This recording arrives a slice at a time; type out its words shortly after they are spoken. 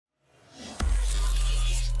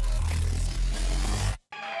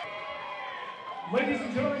Ladies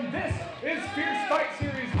and gentlemen, this is Fierce Fight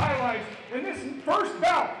Series highlights, and this first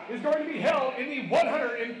bout is going to be held in the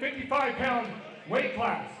 155-pound weight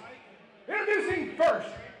class. Introducing first,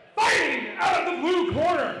 fighting out of the blue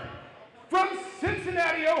corner, from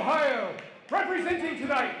Cincinnati, Ohio, representing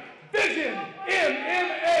tonight, Vision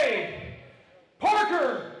MMA,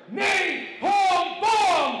 Parker Pham.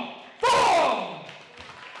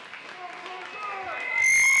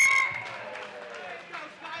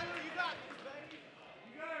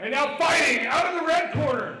 And now fighting out of the red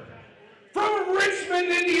corner, from Richmond,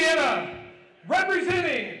 Indiana,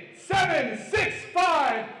 representing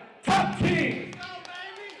 7'6" Top King,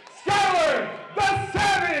 Skylar the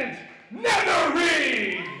Savage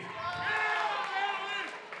Neathary.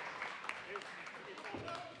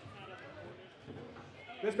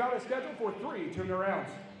 This bout is scheduled for 3 2-minute rounds.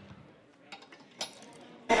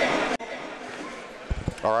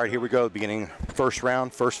 All right, here we go. Beginning first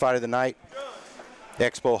round, first fight of the night.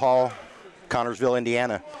 Expo Hall, Connorsville,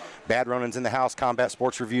 Indiana. Bad Ronan's in the house. Combat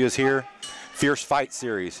Sports Review is here. Fierce Fight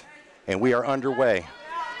Series, and we are underway.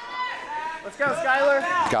 Let's go, Skylar.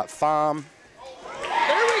 Got Pham.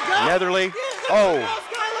 There we go. Neathary. Oh.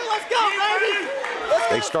 Skylar, let's go, baby.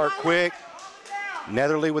 They start quick.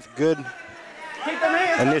 Neathary with good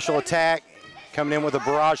initial attack, coming in with a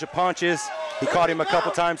barrage of punches. He caught him a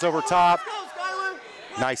couple times over top.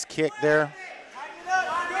 Nice kick there.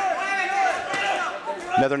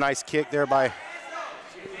 Another nice kick there by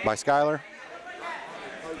Skylar.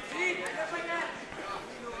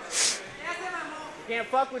 Can't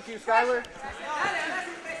fuck with you, Skylar.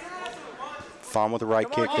 Pham with the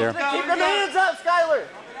right kick there. Keep them hands up, Skylar.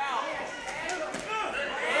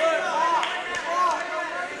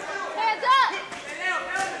 Hands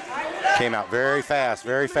up. Came out very fast,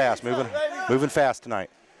 moving fast tonight.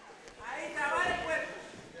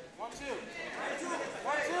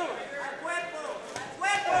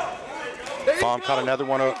 Pham caught another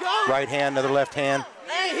one, right hand, another left hand.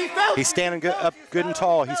 He's standing up good and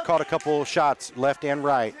tall. He's caught a couple shots, left and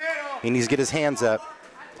right. He needs to get his hands up.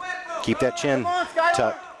 Keep that chin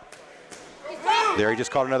tucked. There, he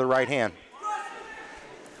just caught another right hand.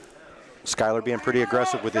 Skylar being pretty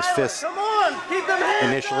aggressive with his fists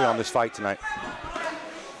initially on this fight tonight.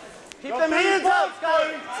 Keep them hands up,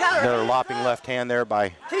 Skylar. Another lopping left hand there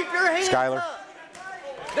by Skylar.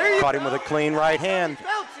 Caught him with a clean right hand.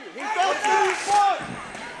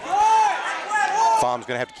 Pham's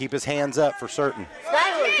going to have to keep his hands up for certain.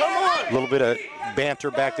 Skylar, come on. A little bit of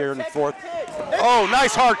banter back there in the fourth. Oh,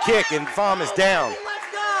 nice hard kick, and Pham is down.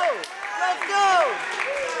 Let's go. Let's go.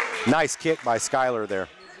 Nice kick by Skylar there.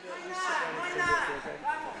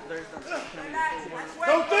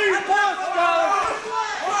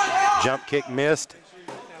 Jump kick missed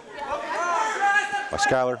by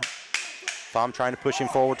Skylar. Pham trying to push him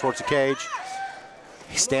forward towards the cage.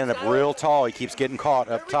 He's standing up real tall. He keeps getting caught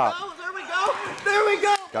up top. There we go. There we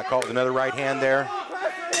go. Got caught with another right hand there.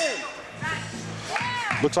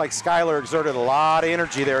 Looks like Skylar exerted a lot of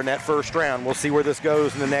energy there in that first round. We'll see where this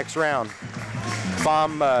goes in the next round.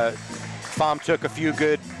 Pham took a few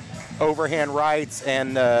good overhand rights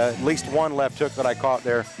and at least one left hook that I caught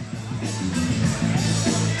there.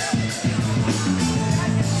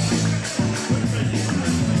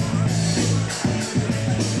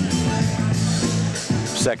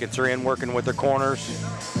 Seconds are in, working with their corners.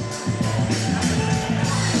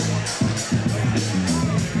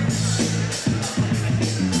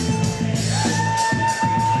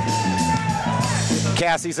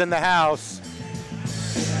 Cassie's in the house.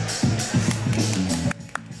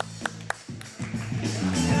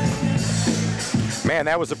 Man,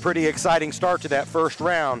 that was a pretty exciting start to that first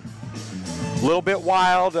round. A little bit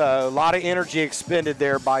wild, a lot of energy expended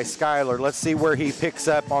there by Skylar. Let's see where he picks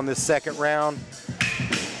up on this second round.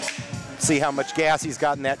 See how much gas he's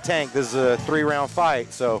got in that tank. This is a 3-round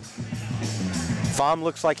fight, so Pham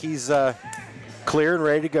looks like he's clear and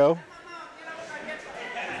ready to go.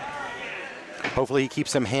 Hopefully he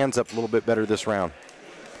keeps them hands up a little bit better this round.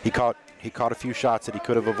 He caught a few shots that he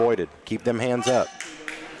could have avoided. Keep them hands up.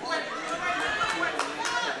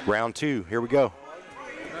 Round 2, here we go.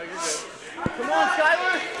 Come on,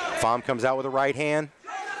 Skylar. Pham comes out with a right hand.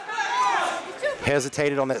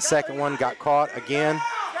 Hesitated on that second one, got caught again.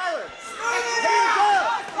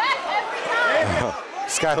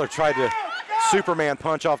 Skylar tried to Superman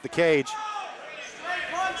punch off the cage.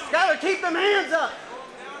 Skylar, keep them hands up.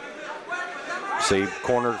 See,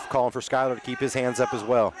 corner calling for Skylar to keep his hands up as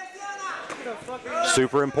well.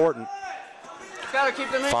 Super important. Skylar,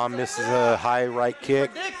 keep them hands up. Pham misses a high right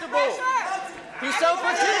kick. Predictable. He's so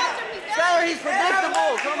predictable. Skylar, he's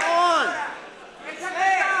predictable. Come on.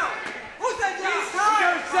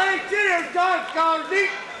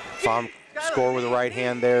 Pham score with the right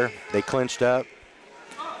hand there. They clinched up.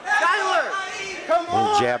 Skylar, come on.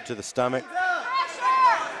 Little jab to the stomach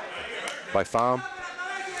by Pham.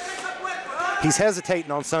 He's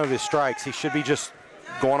hesitating on some of his strikes. He should be just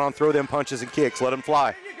going on, throw them punches and kicks, let him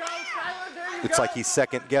fly. There you go, Skylar, there you It's go. like he's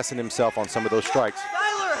second guessing himself on some of those strikes.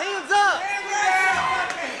 Skylar, hands up.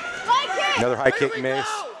 Another high Here kick we miss.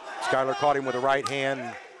 go. Skylar caught him with a right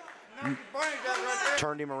hand,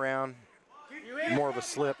 turned him around. More of a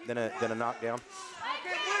slip than a knockdown.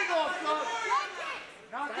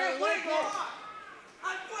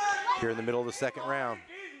 Here in the middle of the second round.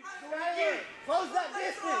 Skylar, close that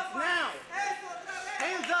distance now.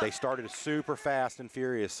 Hands up. They started super fast and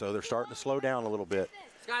furious, so they're starting to slow down a little bit.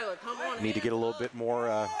 Skylar, come on. Need to get a little bit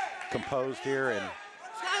more composed here and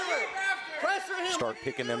Skylar, pressure him. start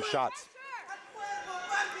picking them shots.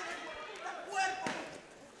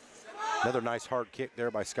 Another nice hard kick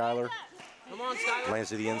there by Skylar. Come on, Skylar. Lands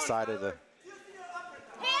to the inside of the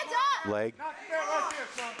leg.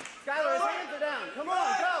 Skylar, his hands are down. Come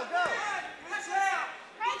on, go, go.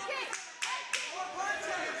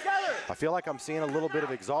 Skylar. I feel like I'm seeing a little bit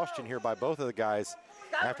of exhaustion here by both of the guys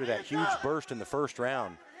after that huge burst in the first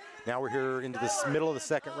round. Now we're here into the middle of the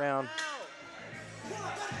second round.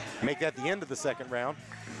 Make that the end of the second round.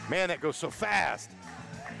 Man, that goes so fast.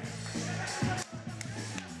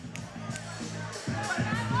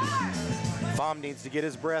 Pham needs to get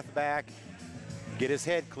his breath back, get his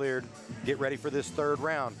head cleared, get ready for this third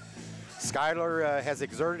round. Skylar has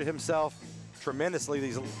exerted himself tremendously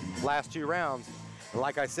these last two rounds. And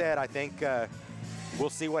like I said, I think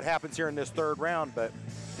we'll see what happens here in this third round, but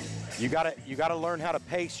you gotta learn how to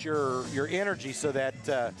pace your energy so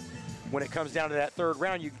that when it comes down to that third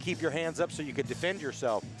round, you can keep your hands up so you can defend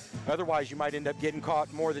yourself. Otherwise, you might end up getting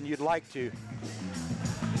caught more than you'd like to.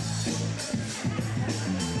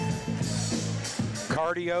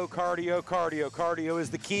 Cardio, cardio, cardio. Cardio is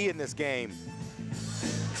the key in this game.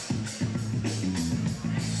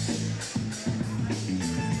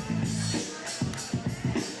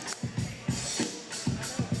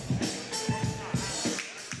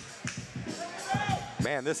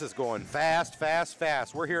 Man, this is going fast, fast,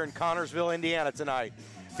 fast. We're here in Connorsville, Indiana tonight.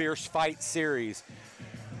 Fierce Fight Series.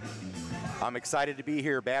 I'm excited to be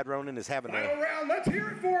here. Bad Ronin is having an Let's hear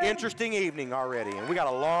it for him. interesting evening already, and we got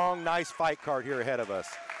a long, nice fight card here ahead of us.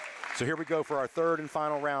 So here we go for our third and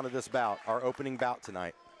final round of this bout, our opening bout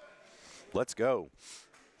tonight. Let's go.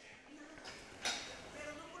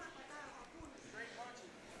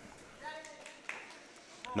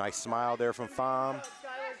 Nice smile there from Pham.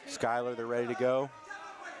 Skylar, they're ready to go.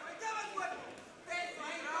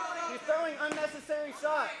 He's throwing unnecessary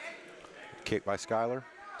shots. Kick by Skylar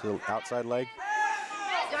to the outside leg.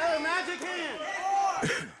 Skylar, magic hand.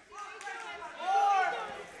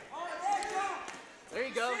 There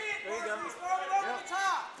you go. There you go. Yep.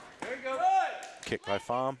 There you go. Kick by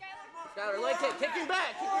Pham. Skylar, leg kick. Kick him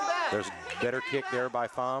back. Kick him back. There's a better kick there by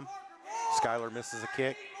Pham. Skylar misses a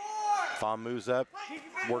kick. Pham moves up,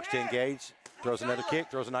 works to engage, throws another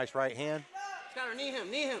kick, throws a nice right hand. Skylar, knee him.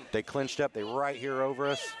 Knee him. They clinched up. They right here over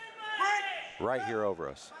us. Right here over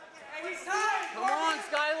us. Come on,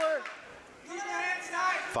 Skylar.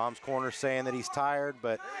 Pham's corner saying that he's tired,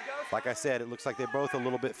 but like I said, it looks like they're both a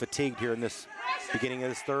little bit fatigued here in this beginning of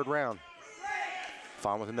this third round.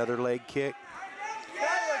 Pham with another leg kick.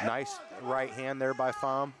 Nice right hand there by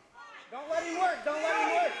Pham. Don't let him work. Don't let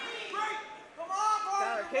him work.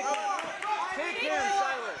 Skylar, kick him. Kick him,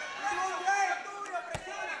 Skylar.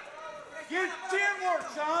 Get chin work,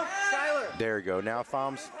 son. Skylar. There you go. Now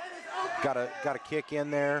Pham's got a kick in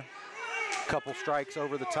there. Couple strikes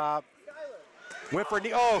over the top. Went for a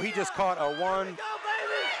knee. Oh, he just caught a 1,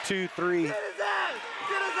 2, 3. Get his ass.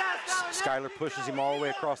 Get his ass, Skylar. Skylar pushes him all the way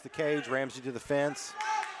across the cage, rams him to the fence.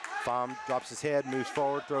 Pham drops his head, moves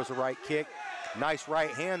forward, throws a right kick. Nice right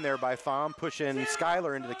hand there by Pham, pushing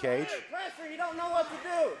Skylar into the cage. Pressure, you don't know what to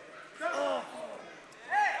do. Oh.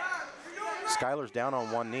 Skylar's down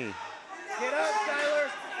on one knee. Get up, Skylar.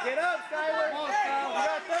 Get up, Skylar. You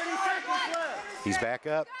got 30 seconds left. He's back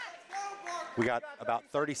up. We got about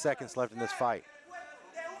 30 seconds left in this fight.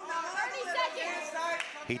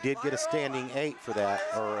 He did get a standing 8 for that,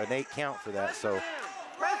 or an 8 count for that, so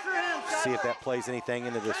Pressure him, Skylar. see if that plays anything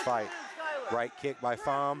into this fight. Right kick by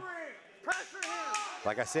Pham. Pressure him.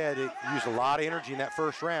 Like I said, it used a lot of energy in that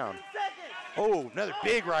first round. Seconds. Oh, another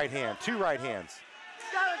big right hand, 2 right hands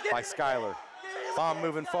Skylar, get by him. Skylar. Pham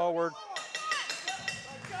moving forward.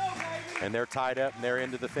 And they're tied up and they're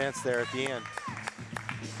into the fence there at the end.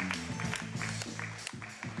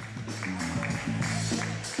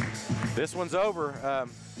 This one's over.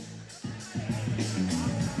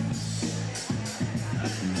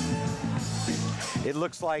 It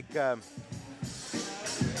looks like we're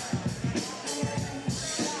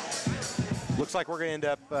going to end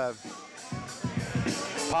up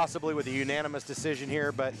possibly with a unanimous decision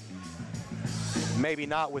here, but maybe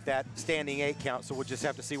not with that standing 8 count. So we'll just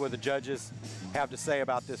have to see what the judges have to say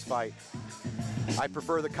about this fight. I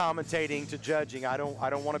prefer the commentating to judging. I don't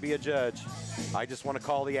want to be a judge. I just want to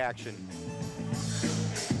call the action.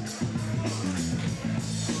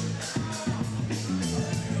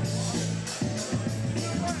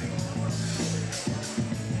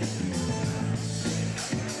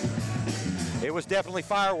 It was definitely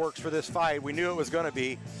fireworks for this fight. We knew it was going to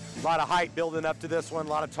be. A lot of hype building up to this one, a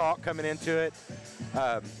lot of talk coming into it.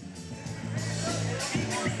 I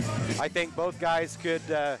think both guys could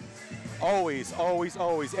always,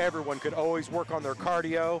 everyone could always work on their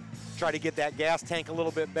cardio, try to get that gas tank a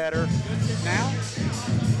little bit better. Now?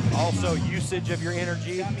 Also, usage of your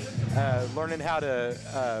energy, learning how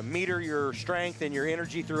to meter your strength and your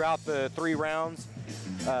energy throughout the 3 rounds.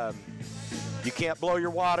 You can't blow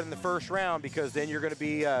your wad in the first round because then you're going to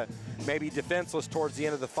be maybe defenseless towards the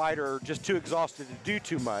end of the fight or just too exhausted to do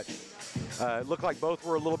too much. It looked like both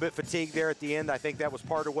were a little bit fatigued there at the end. I think that was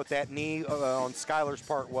part of what that knee on Skylar's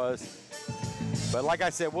part was. But like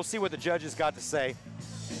I said, we'll see what the judges got to say.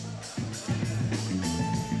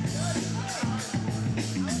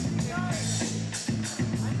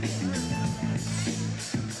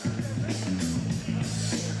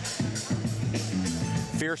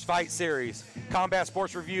 Fierce Fight Series. Combat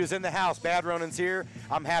Sports Review is in the house. Bad Ronan's here.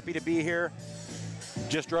 I'm happy to be here.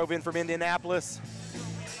 Just drove in from Indianapolis.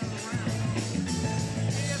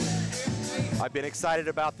 I've been excited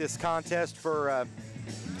about this contest for a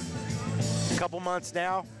couple months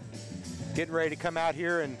now. Getting ready to come out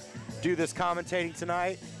here and do this commentating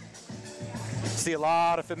tonight. See a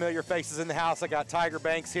lot of familiar faces in the house. I got Tiger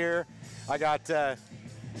Banks here. I got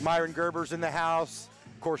Myron Gerber's in the house.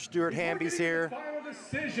 Of course, Stuart Hamby's here. Final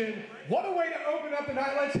decision. What a way to open up the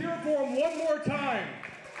night. Let's hear it for him one more time.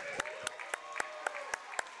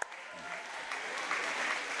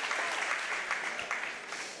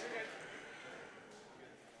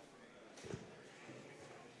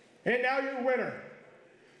 And now your winner,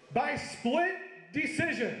 by split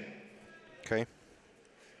decision. Okay.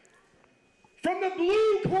 From the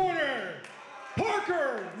blue corner,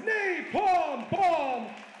 Parker Napalm Bomb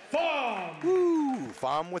Pham. Woo,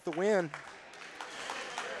 Pham with the win.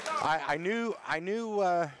 I knew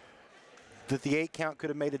that the 8 count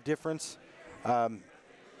could have made a difference.